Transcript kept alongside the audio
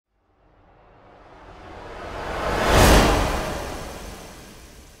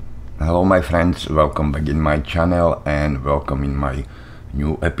Hello my friends, welcome back in my channel and welcome in my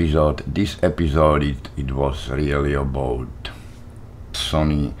new episode. This episode it was really about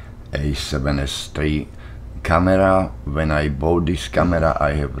Sony A7SIII camera. When I bought this camera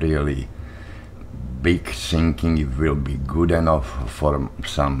I have really big thinking it will be good enough for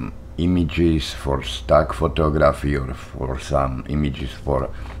some images, for stock photography or for some images for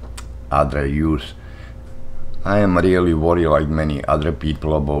other use. I am really worried like many other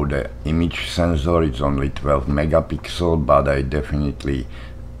people about the image sensor. It's only 12 megapixel, but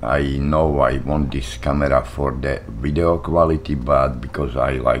I know I want this camera for the video quality, but because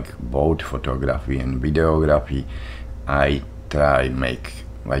I like both photography and videography, I try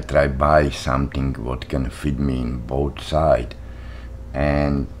buy something what can fit me in both sides.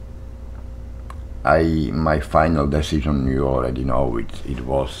 And my final decision, you already know it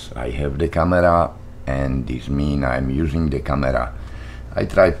was I have the camera, and this means I'm using the camera. I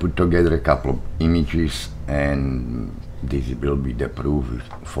try put together a couple of images, and this will be the proof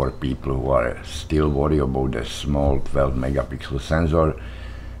for people who are still worried about the small 12 megapixel sensor.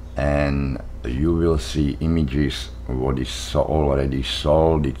 And you will see images what is already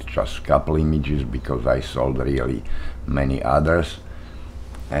sold. It's just a couple images because I sold really many others,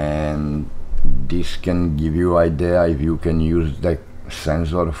 and this can give you idea if you can use the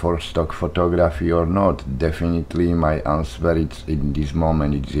sensor for stock photography or not. Definitely my answer in this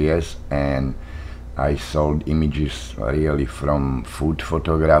moment is yes, and I sold images really from food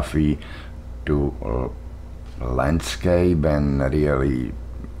photography to landscape and really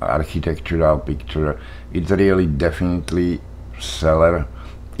architectural picture. It's really definitely seller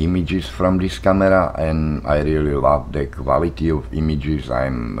images from this camera, and I really love the quality of images.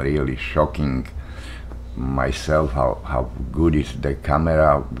 I'm really shocking myself how good is the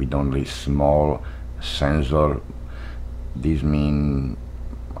camera with only small sensor. This means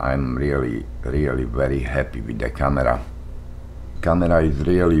I'm really very happy with the camera. Camera is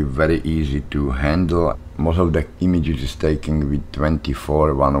really very easy to handle. Most of the images is taken with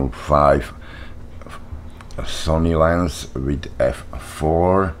 24-105 Sony lens with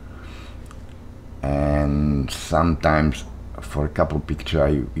f4, and sometimes for a couple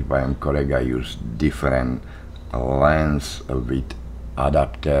pictures, if I am correct, I use different lens with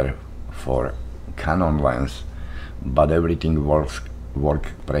adapter for Canon lens, but everything works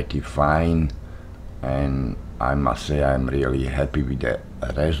pretty fine, and I must say I'm really happy with the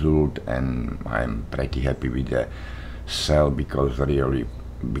result, and I'm pretty happy with the cell because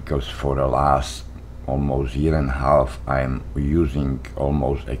for the last almost year and a half I'm using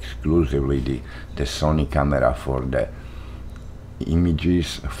almost exclusively the Sony camera for the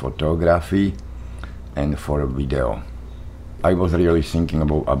images, photography and for video. I was really thinking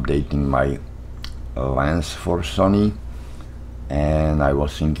about updating my lens for Sony, and I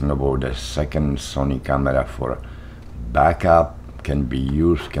was thinking about the second Sony camera for backup. Can be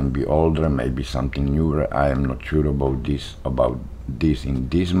used, can be older, maybe something newer. I am not sure about this in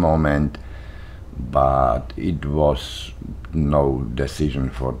this moment, but it was no decision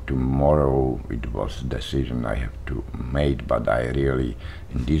for tomorrow. It was decision I have to make, but I really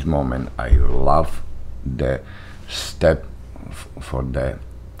in this moment I love the step for the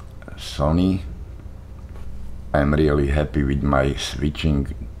Sony. I'm really happy with my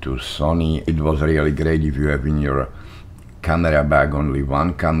switching to Sony. It was really great if you have in your camera bag only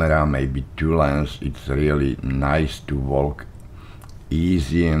one camera, maybe two lenses. It's really nice to walk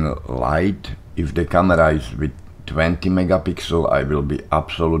easy and light. If the camera is with 20 megapixel I will be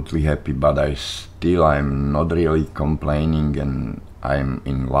absolutely happy, but I'm not really complaining, and I'm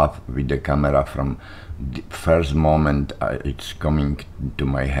in love with the camera from the first moment it's coming to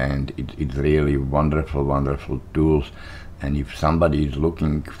my hand. It's really wonderful tools, and if somebody is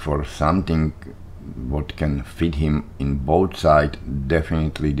looking for something what can fit him in both sides,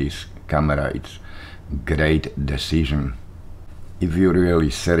 definitely this camera it's great decision. If you're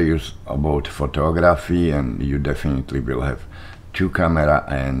really serious about photography, and you definitely will have two cameras,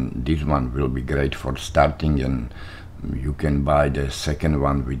 and this one will be great for starting, and you can buy the second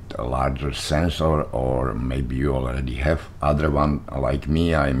one with a larger sensor, or maybe you already have other one like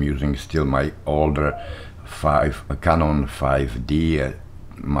me. I'm using still my older Canon 5D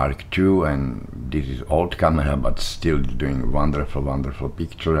Mark II, and this is old camera but still doing wonderful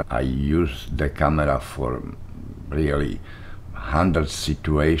picture. I use the camera for really 100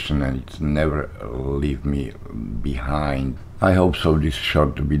 situation, and it's never leave me behind. I hope so this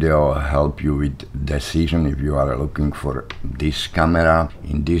short video help you with decision if you are looking for this camera.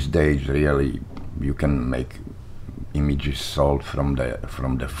 In these days really you can make images sold from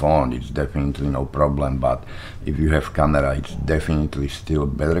the phone. It's definitely no problem, but if you have camera, it's definitely still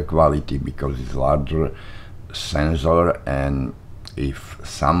better quality because it's larger sensor, and if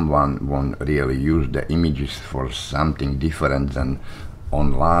someone won't really use the images for something different than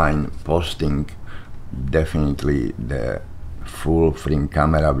online posting, definitely the full frame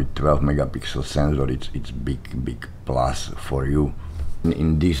camera with 12 megapixel sensor, it's big plus for you.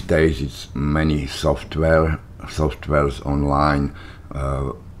 In these days it's many softwares online.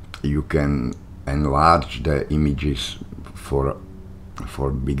 You can enlarge the images for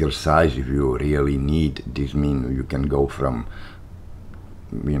bigger size if you really need. This means you can go from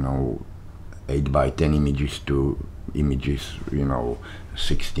 8 by 10 images to images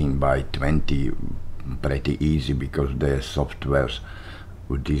 16 by 20 pretty easy, because the softwares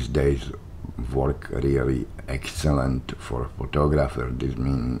these days work really excellent for photographer. This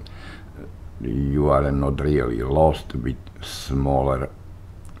means you are not really lost with smaller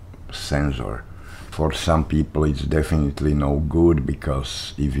sensor. For some people it's definitely no good,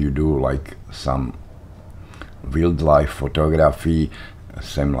 because if you do like some wildlife photography,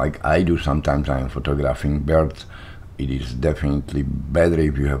 same like I do, sometimes I am photographing birds, it is definitely better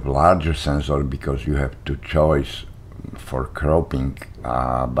if you have larger sensor, because you have to choice for cropping,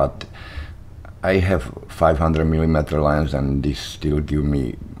 but I have 500mm lens, and this still give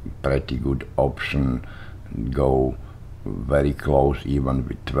me pretty good option, go very close even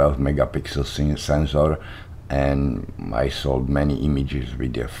with 12 megapixel sensor, and I sold many images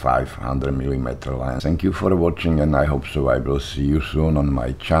with a 500mm lens. Thank you for watching, and I hope so I will see you soon on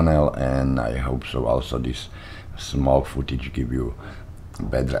my channel, and I hope so also this small footage give you a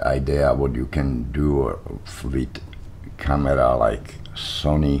better idea what you can do with camera like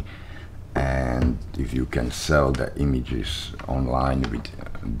Sony, and if you can sell the images online with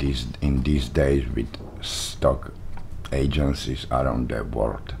in these days with stock agencies around the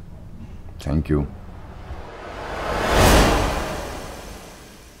world. Thank you.